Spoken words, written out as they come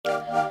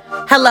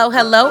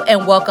Hello,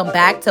 and welcome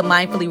back to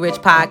Mindfully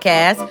Rich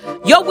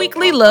Podcast, your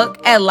weekly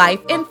look at life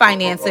and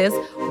finances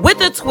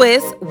with a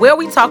twist where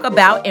we talk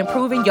about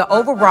improving your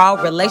overall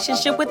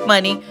relationship with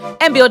money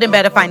and building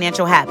better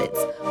financial habits.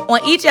 On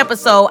each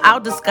episode,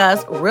 I'll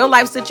discuss real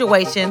life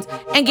situations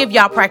and give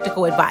y'all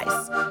practical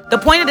advice. The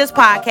point of this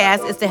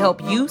podcast is to help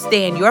you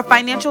stay in your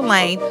financial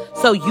lane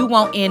so you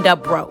won't end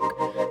up broke.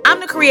 I'm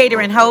the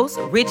creator and host,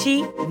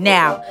 Richie.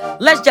 Now,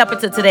 let's jump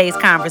into today's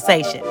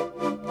conversation.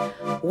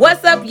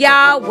 What's up,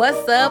 y'all?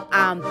 What's up?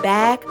 I'm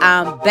back.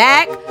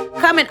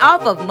 Coming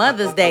off of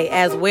Mother's Day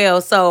as well.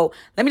 So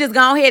let me just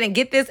go ahead and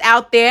get this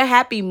out there.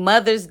 Happy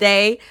Mother's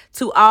Day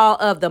to all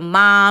of the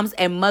moms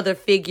and mother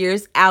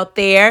figures out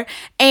there.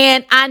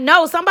 And I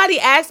know somebody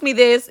asked me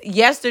this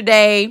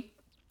yesterday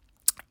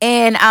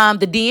in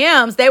the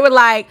DMs. They were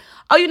like,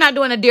 oh, you're not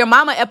doing a Dear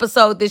Mama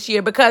episode this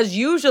year? Because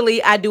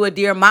usually I do a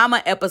Dear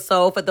Mama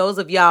episode. For those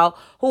of y'all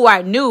who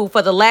are new,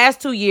 for the last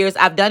 2 years,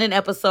 I've done an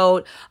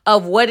episode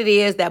of what it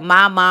is that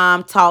my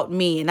mom taught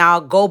me. And I'll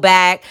go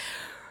back,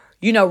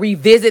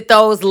 revisit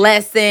those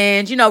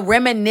lessons,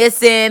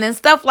 reminiscing and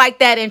stuff like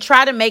that, and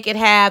try to make it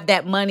have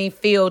that money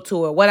feel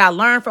to it. What I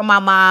learned from my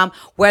mom,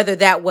 whether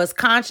that was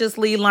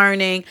consciously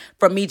learning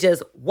from me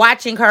just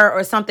watching her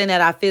or something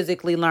that I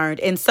physically learned.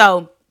 And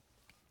so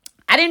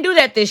I didn't do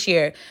that this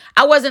year.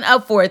 I wasn't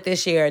up for it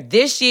this year.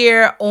 This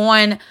year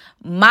on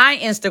my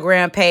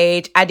Instagram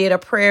page, I did a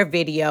prayer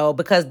video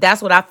because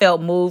that's what I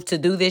felt moved to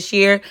do this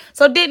year.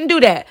 So didn't do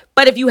that.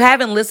 But if you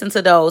haven't listened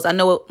to those, I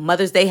know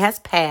Mother's Day has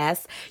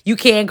passed. You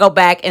can go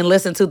back and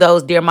listen to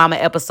those Dear Mama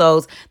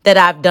episodes that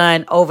I've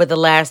done over the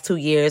last 2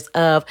 years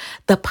of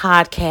the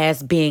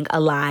podcast being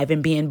alive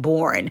and being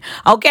born.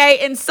 Okay.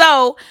 And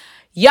so,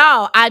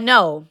 y'all, I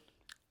know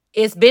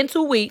it's been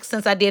 2 weeks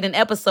since I did an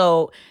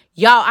episode.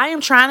 Y'all, I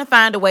am trying to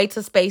find a way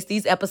to space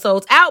these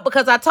episodes out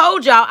because I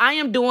told y'all I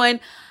am doing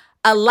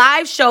a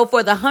live show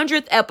for the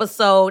 100th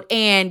episode.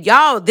 And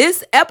y'all,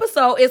 this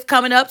episode is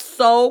coming up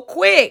so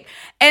quick.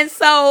 And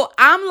so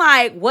I'm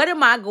like, what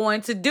am I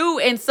going to do?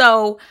 And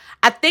so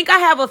I think I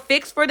have a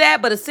fix for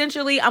that. But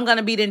essentially, I'm going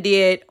to be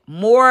did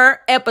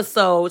more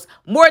episodes,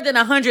 more than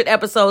 100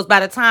 episodes by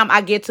the time I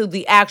get to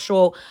the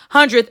actual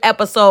 100th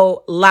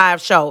episode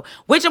live show,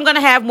 which I'm going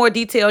to have more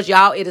details,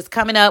 y'all. It is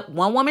coming up.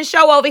 One woman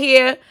show over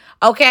here.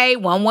 Okay,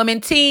 one woman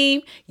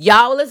team.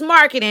 Y'all is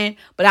marketing,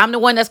 but I'm the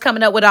one that's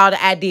coming up with all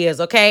the ideas.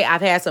 Okay,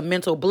 I've had some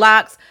mental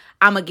blocks.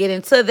 I'm going to get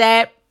into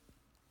that.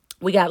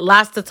 We got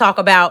lots to talk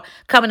about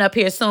coming up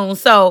here soon.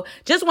 So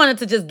just wanted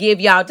to give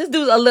y'all, just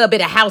do a little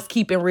bit of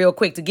housekeeping real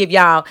quick to give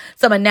y'all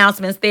some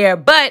announcements there.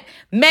 But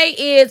May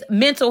is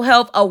Mental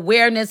Health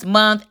Awareness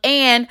Month,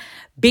 and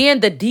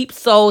being the deep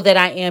soul that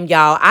I am,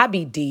 y'all, I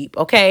be deep,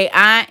 okay?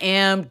 I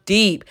am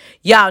deep.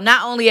 Y'all,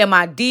 not only am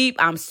I deep,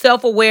 I'm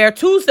self-aware,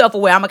 too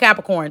self-aware. I'm a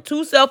Capricorn,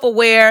 too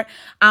self-aware.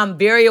 I'm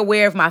very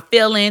aware of my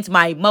feelings,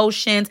 my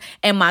emotions,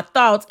 and my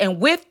thoughts. And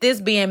with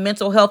this being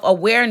Mental Health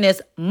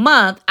Awareness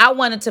Month, I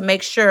wanted to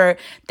make sure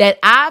that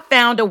I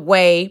found a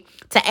way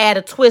to add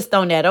a twist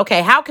on that.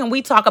 Okay, how can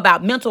we talk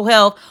about mental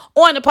health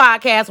on the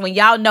podcast when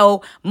y'all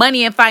know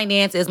money and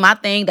finance is my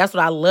thing? That's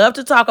what I love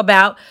to talk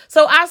about.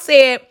 So I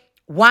said,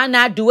 why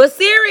not do a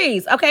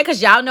series? Okay,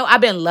 because y'all know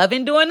I've been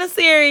loving doing the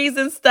series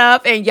and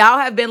stuff, and y'all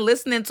have been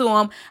listening to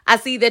them. I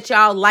see that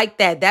y'all like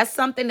that. That's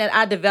something that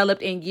I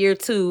developed in year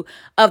 2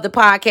 of the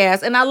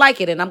podcast, and I like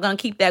it, and I'm going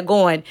to keep that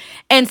going.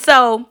 And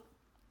so,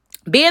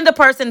 being the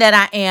person that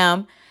I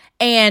am,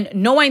 and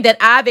knowing that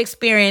I've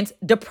experienced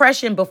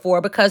depression before,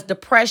 because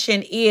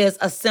depression is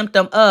a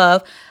symptom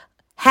of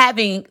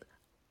having,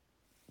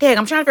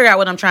 I'm trying to figure out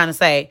what I'm trying to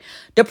say.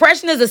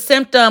 Depression is a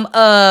symptom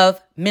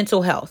of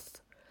mental health.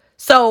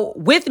 So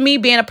with me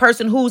being a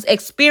person who's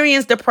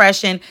experienced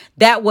depression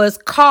that was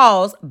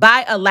caused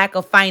by a lack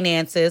of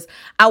finances,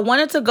 I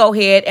wanted to go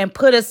ahead and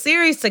put a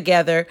series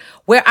together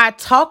where I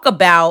talk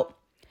about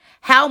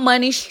how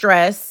money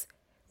stress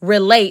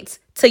relates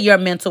to your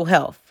mental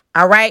health.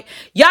 All right.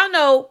 Y'all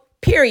know,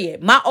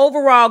 period. My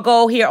overall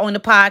goal here on the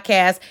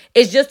podcast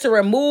is just to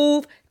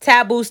remove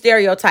taboo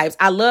stereotypes.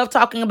 I love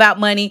talking about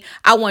money.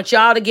 I want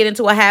y'all to get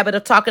into a habit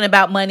of talking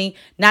about money,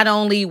 not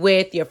only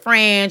with your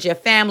friends, your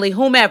family,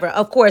 whomever,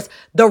 of course,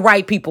 the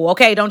right people.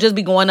 Okay. Don't just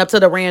be going up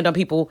to the random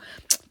people.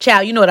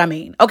 Child, you know what I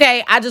mean?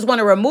 Okay. I just want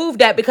to remove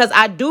that because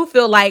I do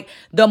feel like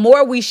the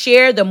more we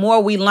share, the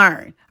more we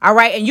learn. All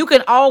right. And you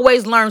can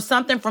always learn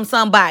something from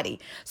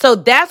somebody. So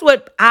that's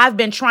what I've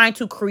been trying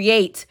to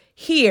create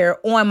here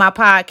on my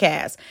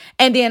podcast.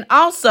 And then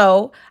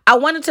also, I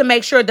wanted to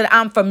make sure that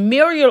I'm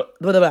familiar.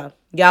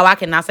 Y'all, I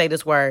cannot say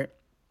this word.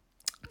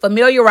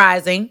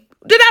 Familiarizing.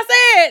 Did I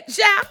say it?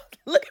 Child,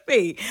 look at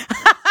me.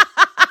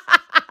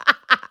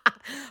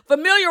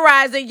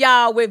 Familiarizing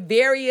y'all with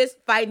various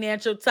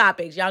financial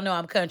topics. Y'all know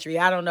I'm country.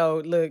 I don't know.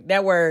 Look,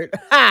 that word.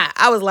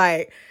 I was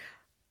like,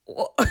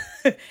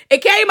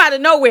 it came out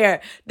of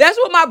nowhere. That's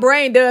what my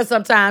brain does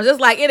sometimes.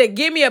 It's like it'll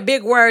give me a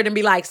big word and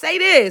be like, say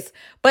this,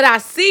 but I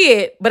see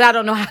it, but I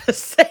don't know how to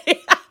say it.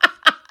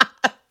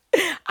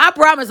 I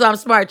promise I'm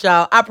smart,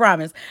 y'all. I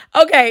promise.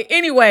 Okay,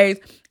 anyways,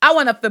 I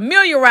want to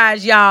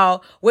familiarize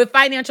y'all with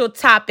financial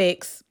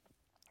topics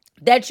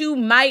that you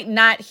might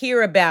not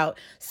hear about.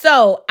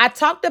 So I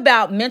talked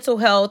about mental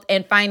health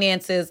and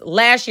finances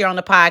last year on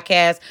the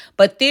podcast,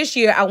 but this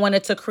year I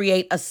wanted to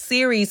create a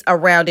series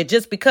around it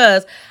just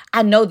because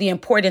I know the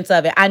importance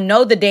of it. I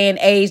know the day and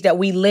age that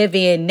we live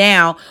in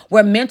now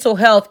where mental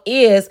health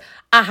is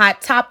a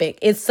hot topic.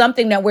 It's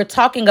something that we're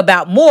talking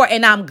about more,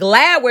 and I'm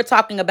glad we're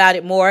talking about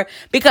it more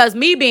because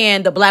me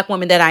being the Black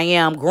woman that I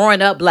am,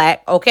 growing up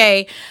Black,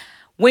 okay,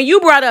 when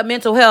you brought up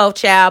mental health,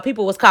 child,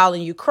 people was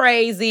calling you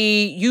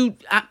crazy. You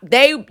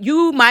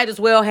might as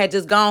well had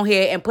just gone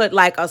here and put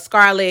like a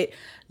scarlet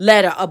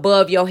letter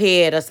above your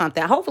head or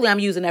something. Hopefully I'm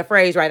using that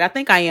phrase right. I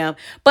think I am.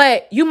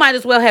 But you might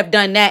as well have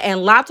done that.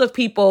 And lots of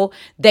people,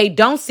 they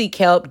don't seek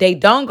help. They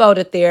don't go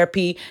to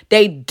therapy.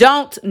 They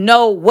don't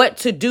know what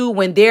to do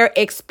when they're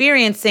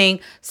experiencing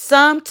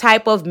some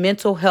type of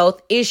mental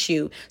health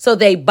issue. So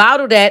they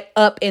bottle that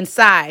up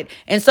inside.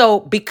 And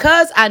so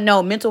because I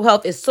know mental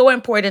health is so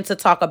important to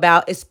talk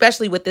about,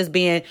 especially with this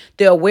being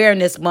the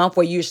awareness month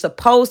where you're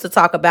supposed to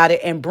talk about it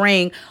and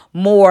bring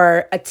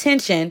more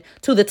attention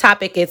to the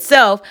topic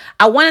itself,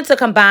 I wanted to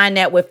combine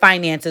that with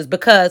finances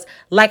because,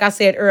 like I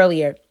said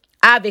earlier,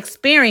 I've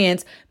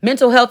experienced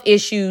mental health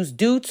issues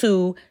due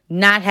to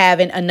not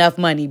having enough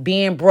money,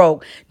 being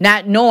broke,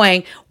 not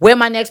knowing where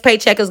my next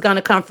paycheck is going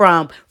to come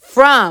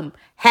from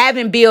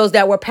having bills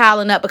that were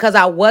piling up because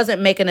I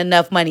wasn't making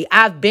enough money.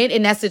 I've been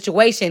in that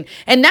situation.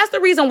 And that's the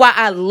reason why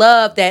I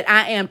love that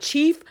I am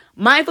Chief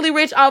Mindfully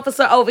Rich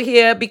Officer over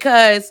here,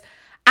 because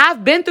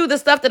I've been through the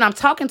stuff that I'm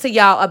talking to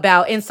y'all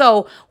about. And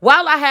so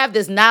while I have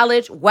this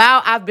knowledge,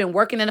 while I've been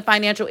working in the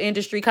financial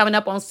industry coming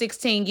up on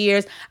 16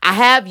 years, I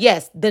have,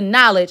 yes, the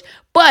knowledge,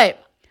 but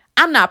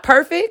I'm not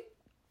perfect.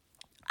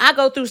 I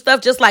go through stuff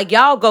just like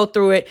y'all go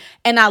through it.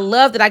 And I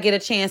love that I get a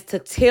chance to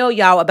tell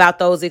y'all about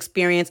those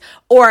experiences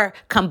or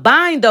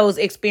combine those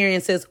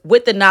experiences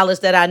with the knowledge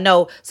that I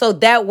know. So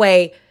that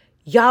way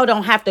y'all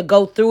don't have to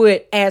go through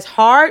it as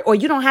hard, or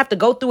you don't have to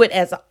go through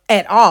it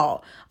at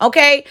all.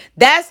 Okay.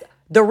 That's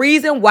the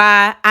reason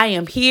why I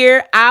am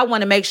here. I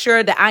want to make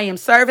sure that I am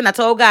serving. I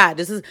told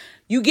God,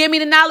 you give me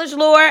the knowledge,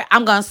 Lord.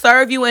 I'm going to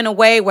serve you in a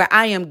way where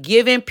I am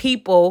giving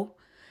people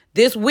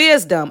this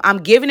wisdom. I'm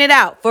giving it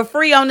out for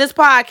free on this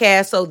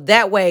podcast. So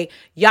that way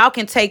y'all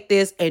can take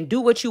this and do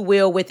what you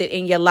will with it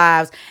in your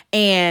lives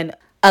and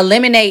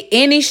eliminate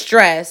any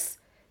stress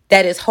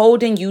that is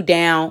holding you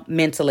down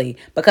mentally,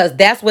 because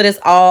that's what it's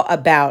all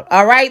about.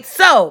 All right.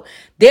 So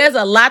there's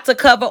a lot to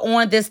cover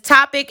on this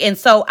topic. And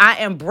so I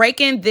am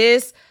breaking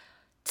this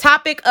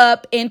topic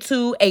up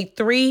into a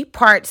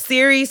 3-part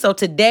series. So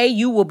today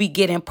you will be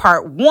getting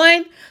part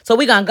 1. So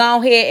we're going to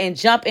go ahead and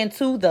jump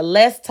into the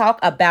Let's Talk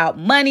About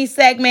Money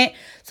segment.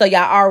 So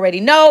y'all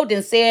already know,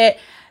 then said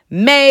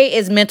May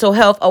is Mental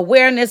Health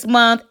Awareness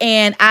Month.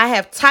 And I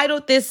have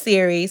titled this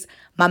series,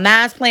 My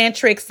Mind's Playing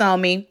Tricks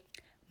on Me,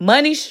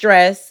 Money,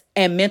 Stress,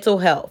 and Mental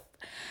Health.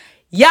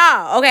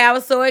 Y'all, okay, I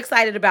was so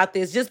excited about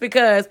this just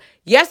because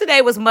yesterday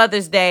was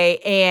Mother's Day,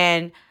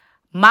 and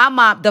my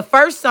mom, the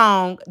first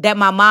song that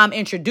my mom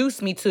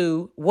introduced me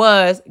to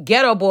was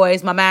Ghetto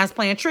Boys, My Mind's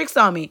Playing Tricks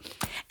on Me.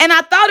 And I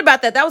thought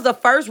about that. That was the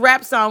first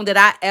rap song that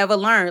I ever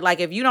learned.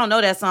 Like, if you don't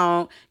know that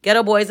song,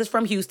 Ghetto Boys is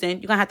from Houston.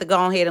 You're going to have to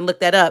go ahead and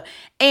look that up.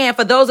 And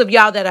for those of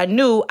y'all that are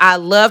new, I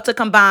love to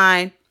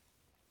combine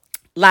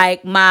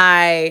like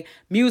my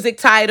music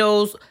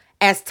titles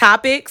as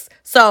topics.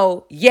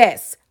 So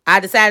yes, I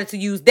decided to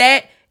use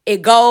that.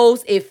 It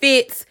goes, it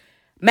fits.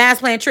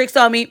 Mind's Playing Tricks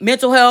on Me,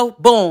 mental health,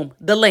 boom,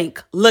 the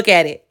link. Look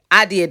at it.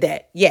 I did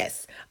that.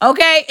 Yes.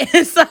 Okay.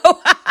 And so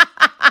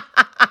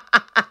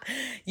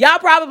y'all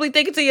probably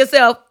thinking to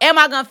yourself, am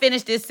I going to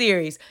finish this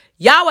series?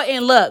 Y'all are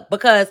in luck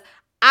because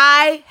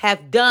I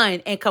have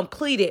done and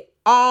completed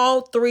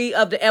all 3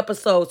 of the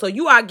episodes. So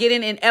you are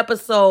getting an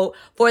episode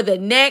for the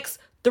next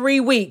 3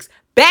 weeks.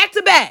 Back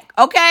to back.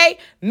 Okay.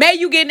 May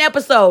you getting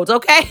episodes.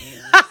 Okay.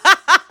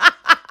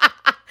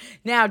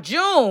 Now,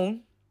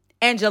 June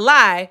and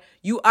July,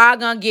 you are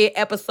going to get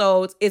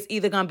episodes. It's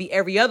either going to be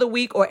every other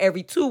week or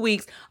every 2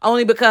 weeks,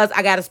 only because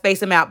I got to space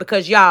them out.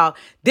 Because y'all,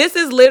 this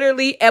is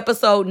literally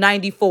episode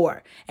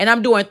 94 and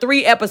I'm doing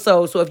 3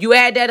 episodes. So if you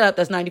add that up,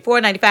 that's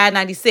 94, 95,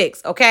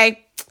 96.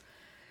 Okay.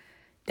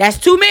 That's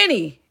too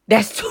many.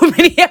 That's too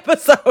many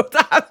episodes.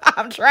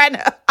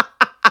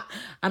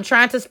 I'm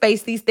trying to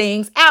space these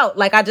things out.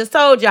 Like I just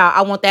told y'all,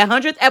 I want that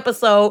 100th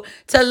episode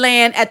to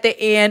land at the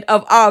end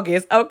of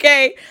August.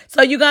 Okay.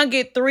 So you're going to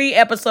get 3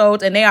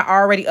 episodes and they are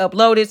already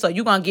uploaded. So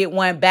you're going to get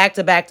one back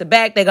to back to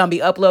back. They're going to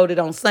be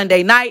uploaded on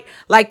Sunday night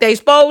like they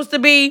supposed to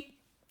be.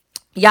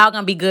 Y'all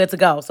going to be good to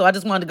go. So I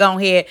just wanted to go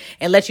ahead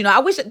and let you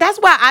know. That's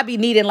why I be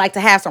needing like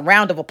to have some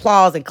round of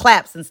applause and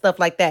claps and stuff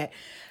like that.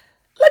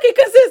 Look at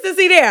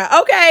consistency there.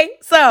 Okay.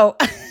 So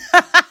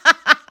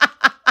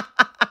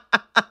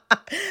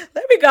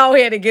let me go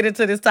ahead and get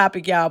into this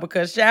topic, y'all,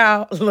 because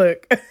y'all,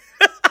 look,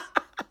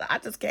 I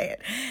just can't.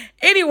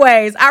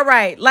 Anyways, all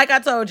right. Like I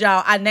told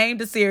y'all, I named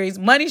the series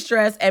Money,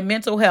 Stress, and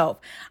Mental Health.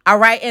 All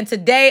right. And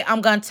today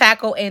I'm going to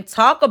tackle and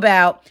talk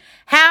about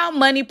how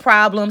money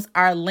problems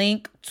are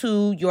linked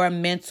to your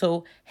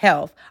mental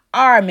health,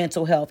 our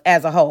mental health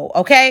as a whole.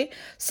 Okay.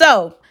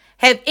 So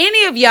have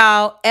any of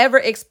y'all ever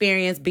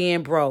experienced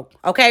being broke?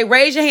 Okay.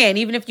 Raise your hand,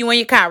 even if you're in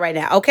your car right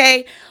now.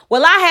 Okay.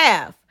 Well, I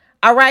have.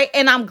 All right.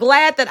 And I'm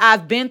glad that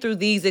I've been through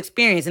these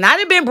experiences. And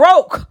I've been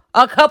broke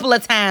a couple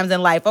of times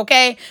in life.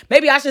 Okay.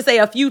 Maybe I should say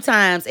a few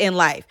times in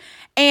life.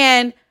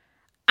 And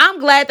I'm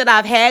glad that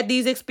I've had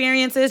these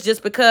experiences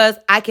just because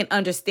I can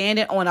understand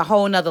it on a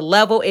whole nother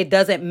level. It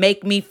doesn't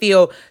make me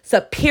feel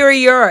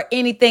superior or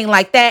anything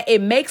like that.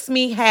 It makes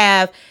me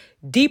have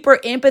deeper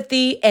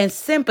empathy and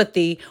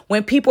sympathy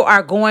when people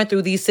are going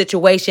through these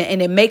situations.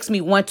 And it makes me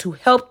want to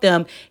help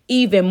them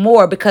even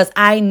more because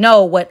I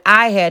know what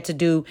I had to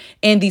do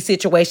in these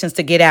situations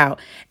to get out.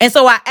 And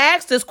so I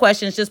asked this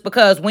question just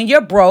because when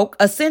you're broke,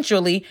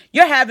 essentially,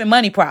 you're having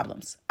money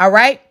problems. All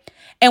right.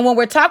 And when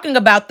we're talking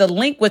about the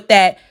link with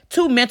that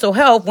to mental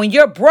health, when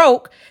you're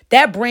broke,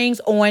 that brings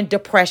on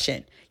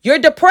depression. You're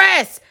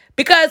depressed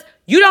because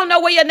you don't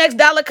know where your next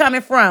dollar coming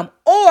from.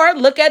 Or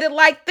look at it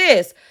like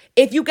this.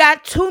 If you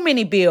got too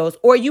many bills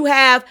or you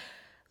have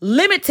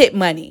limited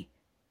money,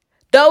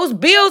 those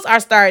bills are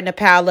starting to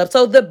pile up.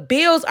 So the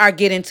bills are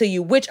getting to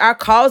you, which are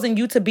causing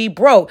you to be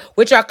broke,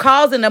 which are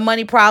causing the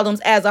money problems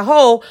as a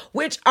whole,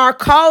 which are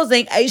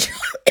causing a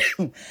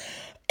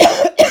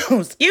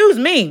excuse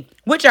me,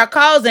 which are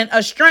causing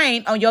a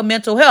strain on your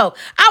mental health.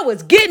 I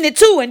was getting it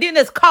too, and then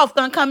this cough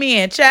gonna come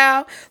in,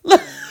 child.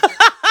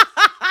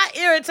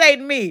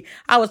 Irritating me.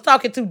 I was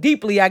talking too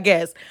deeply, I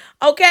guess.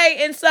 Okay,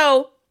 and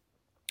so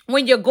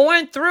when you're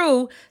going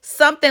through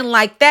something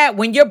like that,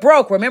 when you're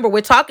broke, remember,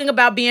 we're talking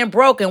about being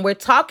broke, and we're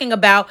talking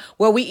about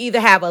where we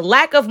either have a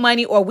lack of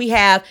money or we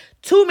have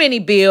too many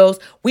bills.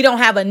 We don't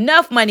have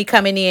enough money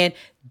coming in.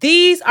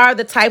 These are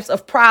the types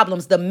of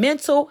problems, the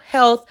mental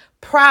health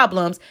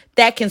problems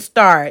that can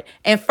start.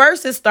 And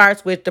first, it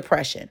starts with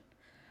depression.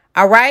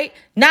 All right.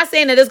 Not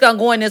saying that it's going to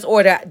go in this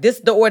order. This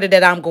is the order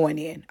that I'm going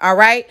in. All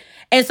right.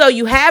 And so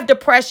you have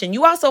depression.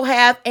 You also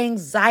have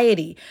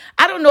anxiety.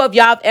 I don't know if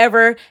y'all have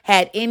ever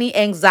had any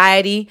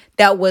anxiety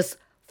that was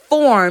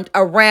formed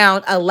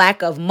around a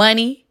lack of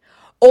money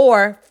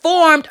or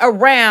formed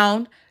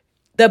around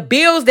the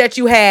bills that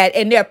you had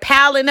and they're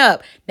piling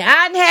up. Now,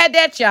 I done had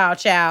that,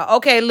 child.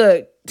 Okay,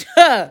 look.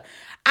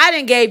 I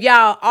done gave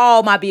y'all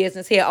all my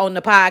business here on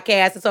the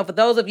podcast. And so for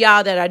those of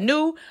y'all that are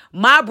new,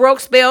 my broke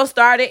spell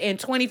started in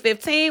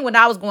 2015 when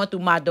I was going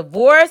through my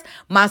divorce,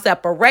 my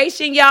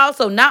separation, y'all.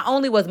 So not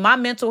only was my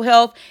mental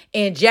health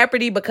in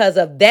jeopardy because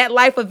of that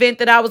life event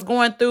that I was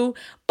going through,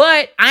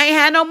 but I ain't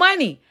had no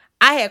money.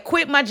 I had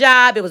quit my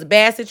job. It was a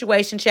bad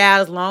situation,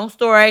 child. It's a long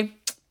story.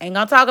 Ain't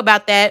gonna talk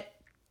about that.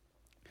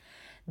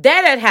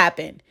 That had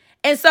happened.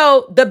 And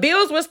so the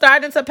bills were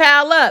starting to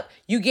pile up.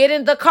 You get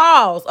in the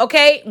calls,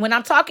 okay? When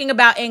I'm talking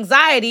about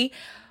anxiety,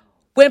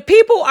 when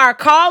people are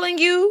calling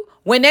you,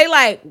 when they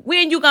like,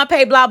 when you gonna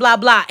pay blah, blah,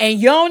 blah, and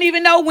you don't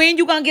even know when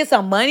you gonna get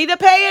some money to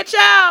pay it,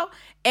 child,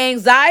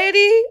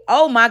 anxiety,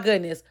 oh my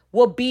goodness,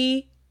 will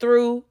be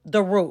through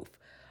the roof,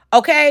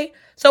 okay?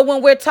 So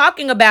when we're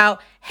talking about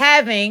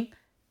having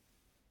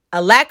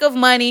a lack of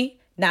money,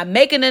 not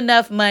making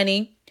enough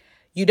money,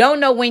 you don't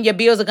know when your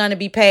bills are gonna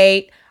be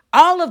paid,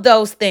 all of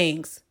those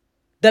things,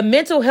 the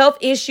mental health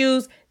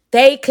issues,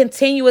 they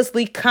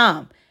continuously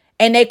come.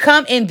 And they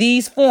come in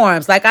these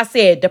forms. Like I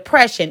said,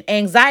 depression,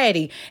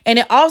 anxiety. And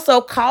it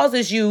also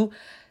causes you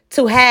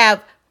to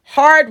have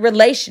hard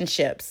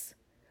relationships.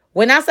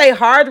 When I say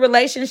hard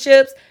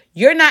relationships,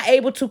 you're not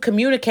able to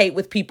communicate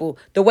with people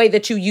the way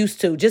that you used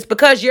to just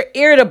because you're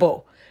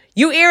irritable.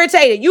 You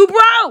irritated. You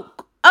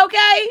broke.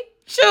 Okay?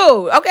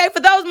 Sure. Okay? For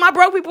those of my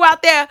broke people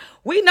out there,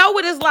 we know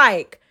what it's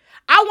like.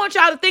 I want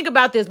y'all to think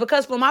about this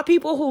because for my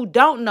people who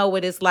don't know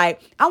what it's like,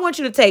 I want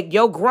you to take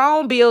your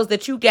grown bills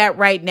that you got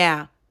right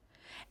now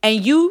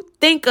and you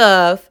think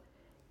of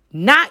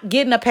not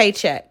getting a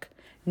paycheck,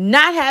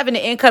 not having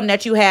the income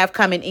that you have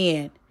coming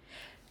in.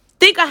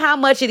 Think of how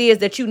much it is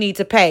that you need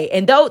to pay.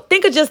 And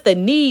think of just the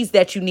needs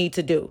that you need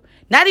to do.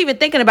 Not even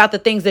thinking about the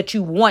things that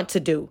you want to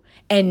do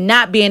and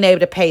not being able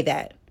to pay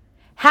that.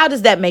 How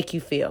does that make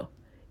you feel?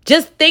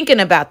 Just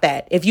thinking about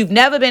that. If you've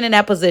never been in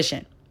that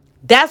position.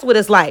 That's what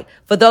it's like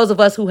for those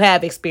of us who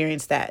have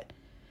experienced that.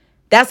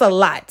 That's a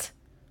lot.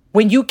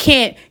 When you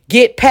can't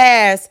get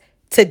past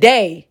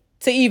today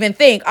to even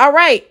think, all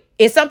right,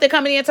 is something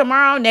coming in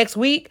tomorrow, next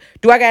week?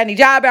 Do I got any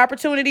job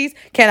opportunities?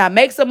 Can I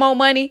make some more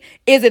money?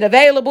 Is it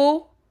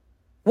available?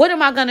 What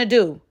am I going to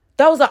do?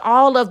 Those are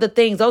all of the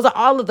things. Those are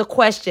all of the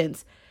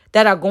questions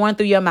that are going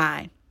through your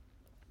mind.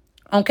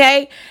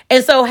 Okay.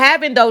 And so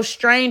having those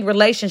strained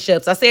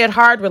relationships, I said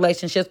hard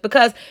relationships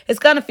because it's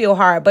going to feel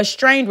hard, but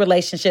strained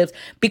relationships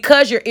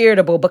because you're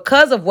irritable,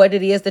 because of what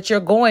it is that you're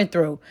going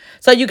through.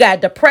 So you got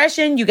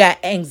depression, you got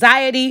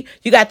anxiety,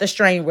 you got the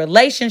strained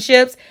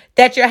relationships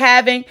that you're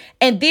having.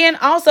 And then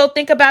also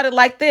think about it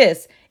like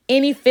this.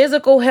 any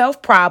physical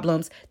health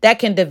problems that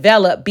can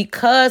develop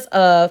because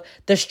of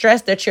the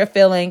stress that you're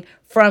feeling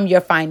from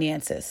your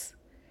finances.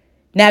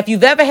 Now, if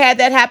you've ever had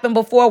that happen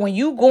before, when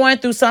you going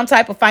through some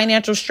type of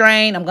financial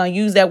strain, I'm going to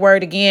use that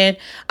word again.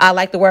 I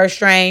like the word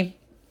strain.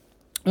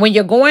 When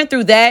you're going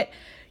through that,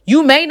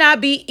 you may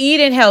not be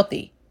eating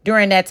healthy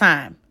during that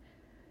time.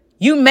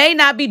 You may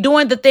not be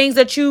doing the things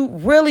that you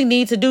really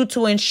need to do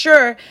to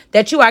ensure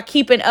that you are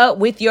keeping up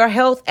with your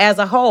health as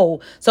a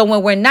whole. So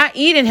when we're not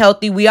eating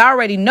healthy, we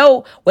already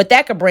know what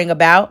that could bring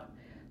about.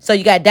 So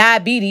you got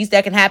diabetes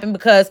that can happen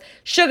because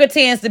sugar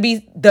tends to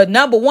be the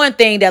number one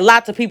thing that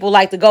lots of people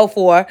like to go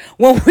for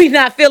when we're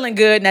not feeling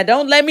good. Now,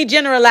 don't let me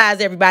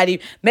generalize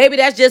everybody. Maybe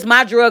that's just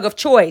my drug of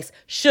choice,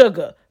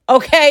 sugar.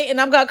 Okay.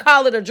 And I'm going to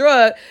call it a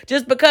drug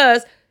just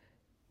because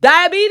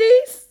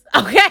diabetes.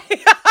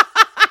 Okay.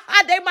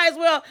 They might as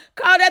well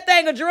call that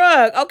thing a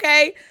drug.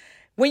 Okay.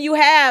 When you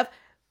have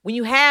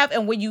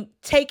and when you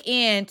take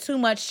in too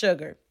much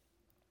sugar,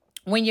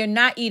 when you're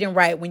not eating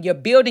right, when you're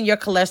building your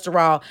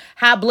cholesterol,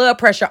 high blood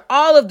pressure,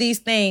 all of these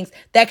things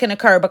that can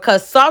occur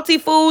because salty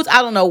foods,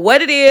 I don't know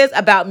what it is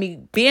about me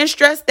being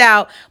stressed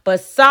out, but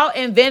salt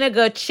and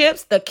vinegar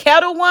chips, the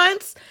kettle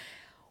ones,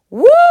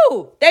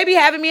 woo, they be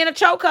having me in a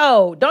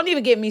chokehold. Don't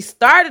even get me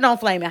started on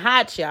Flaming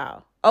Hot,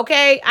 y'all.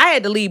 Okay. I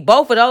had to leave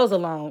both of those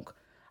alone.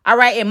 All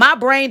right. In my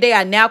brain, they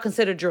are now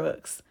considered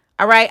drugs.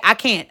 All right. I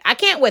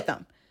can't with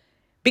them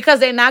because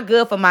they're not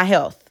good for my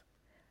health.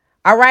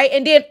 All right.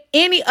 And then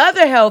any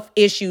other health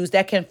issues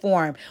that can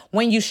form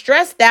when you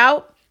stressed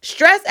out,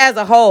 stress as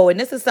a whole. And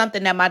this is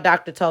something that my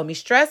doctor told me.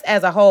 Stress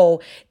as a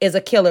whole is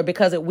a killer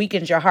because it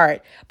weakens your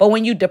heart. But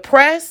when you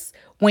depress,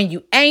 when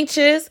you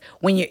anxious,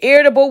 when you're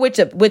irritable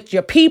with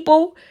your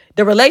people,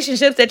 the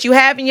relationships that you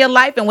have in your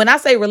life. And when I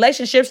say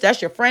relationships,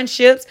 that's your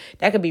friendships.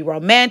 That could be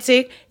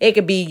romantic. It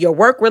could be your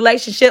work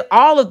relationship.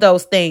 All of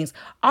those things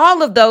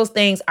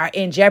are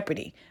in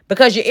jeopardy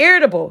because you're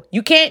irritable.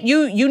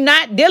 You're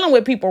not dealing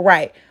with people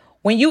right.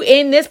 When you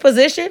in this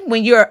position,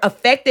 when you're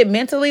affected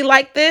mentally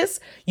like this,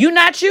 you're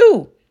not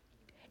you.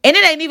 And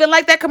it ain't even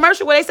like that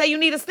commercial where they say you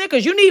need a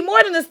Snickers. You need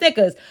more than a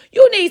Snickers.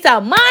 You need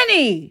some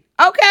money.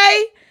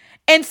 Okay.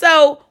 And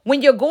so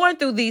when you're going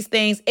through these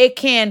things, it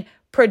can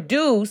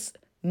produce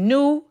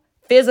new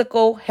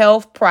physical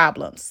health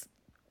problems.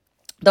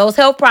 Those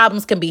health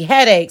problems can be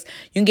headaches.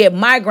 You can get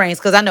migraines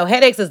because I know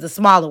headaches is the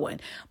smaller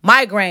one.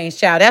 Migraines,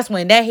 child, that's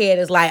when that head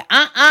is like,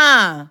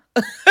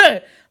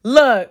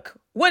 look,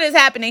 what is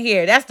happening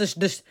here? That's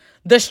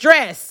the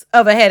stress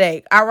of a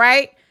headache. All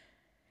right.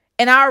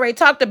 And I already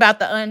talked about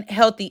the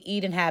unhealthy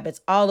eating habits,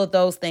 all of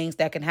those things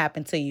that can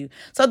happen to you.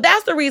 So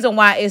that's the reason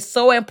why it's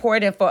so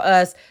important for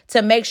us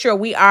to make sure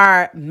we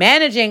are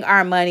managing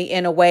our money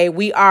in a way,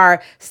 we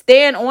are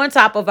staying on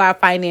top of our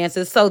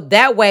finances. So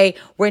that way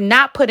we're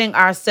not putting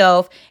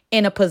ourselves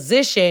in a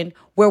position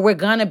where we're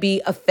going to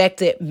be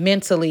affected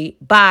mentally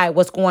by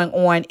what's going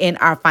on in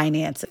our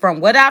finances. From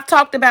what I've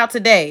talked about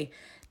today,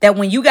 that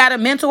when you got a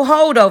mental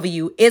hold over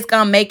you, it's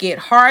going to make it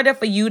harder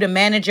for you to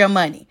manage your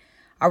money.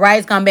 All right.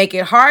 It's going to make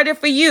it harder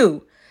for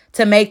you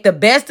to make the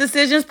best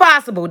decisions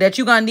possible that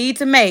you're going to need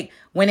to make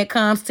when it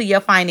comes to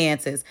your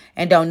finances.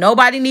 And don't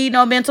nobody need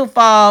no mental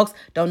fogs.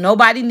 Don't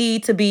nobody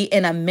need to be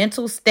in a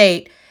mental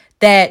state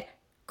that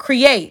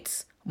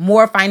creates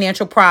more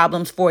financial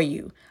problems for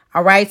you.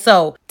 All right.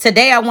 So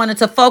today I wanted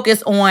to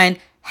focus on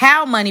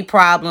how money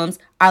problems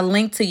are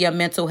linked to your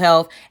mental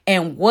health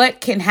and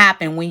what can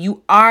happen when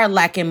you are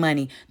lacking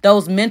money,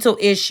 those mental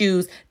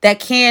issues that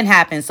can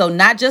happen. So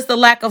not just the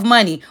lack of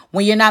money,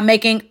 when you're not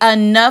making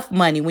enough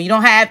money, when you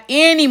don't have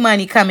any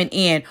money coming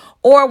in,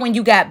 or when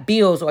you got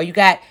bills or you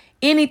got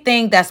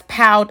anything that's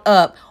piled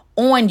up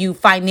on you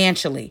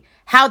financially,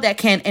 how that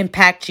can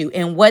impact you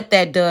and what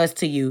that does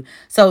to you.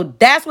 So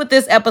that's what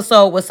this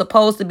episode was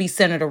supposed to be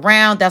centered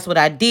around. That's what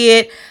I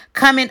did.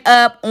 Coming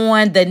up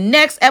on the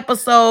next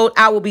episode,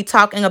 I will be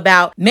talking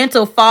about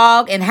mental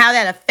fog and how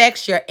that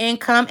affects your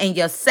income and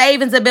your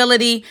savings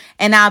ability.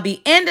 And I'll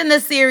be ending the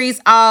series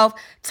off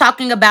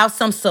talking about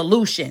some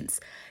solutions.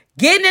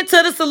 Getting into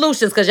the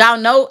solutions, because y'all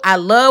know I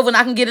love when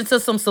I can get into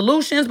some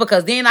solutions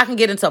because then I can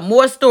get into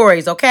more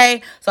stories,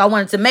 okay? So I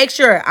wanted to make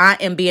sure I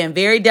am being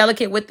very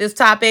delicate with this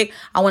topic.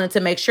 I wanted to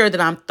make sure that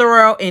I'm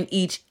thorough in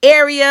each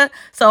area.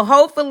 So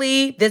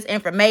hopefully this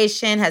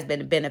information has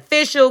been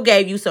beneficial,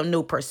 gave you some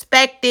new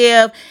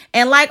perspective.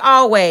 And like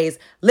always,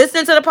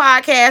 listening to the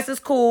podcast is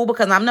cool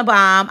because I'm the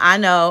bomb. I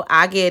know,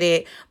 I get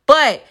it.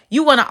 But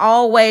you want to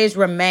always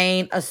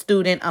remain a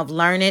student of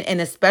learning,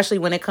 and especially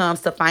when it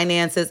comes to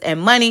finances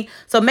and money.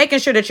 So making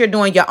sure that you're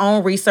doing your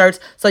own research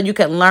so you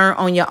can learn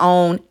on your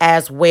own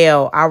as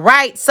well. All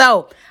right.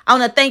 So I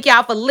want to thank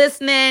y'all for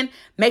listening.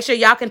 Make sure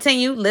y'all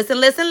continue.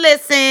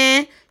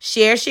 Listen.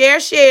 Share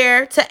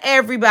to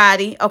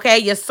everybody. Okay.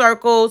 Your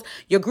circles,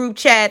 your group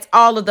chats,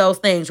 all of those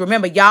things.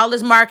 Remember, y'all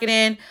is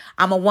marketing.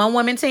 I'm a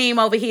one-woman team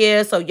over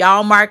here. So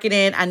y'all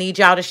marketing. I need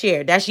y'all to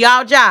share. That's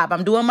y'all job.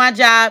 I'm doing my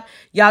job.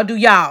 Y'all do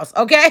y'all's.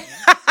 Okay.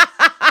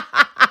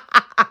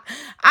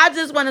 I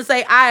just want to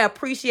say I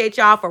appreciate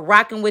y'all for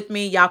rocking with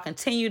me. Y'all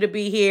continue to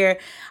be here.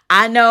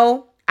 I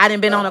know I done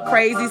been on a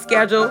crazy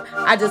schedule.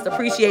 I just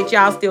appreciate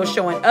y'all still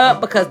showing up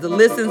because the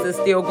listens is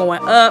still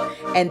going up,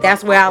 and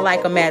that's where I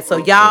like them at. So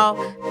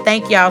y'all,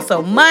 thank y'all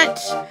so much.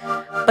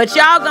 But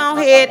y'all go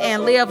ahead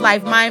and live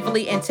life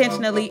mindfully,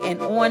 intentionally,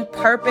 and on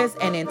purpose.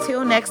 And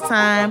until next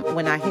time,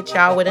 when I hit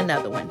y'all with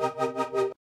another one.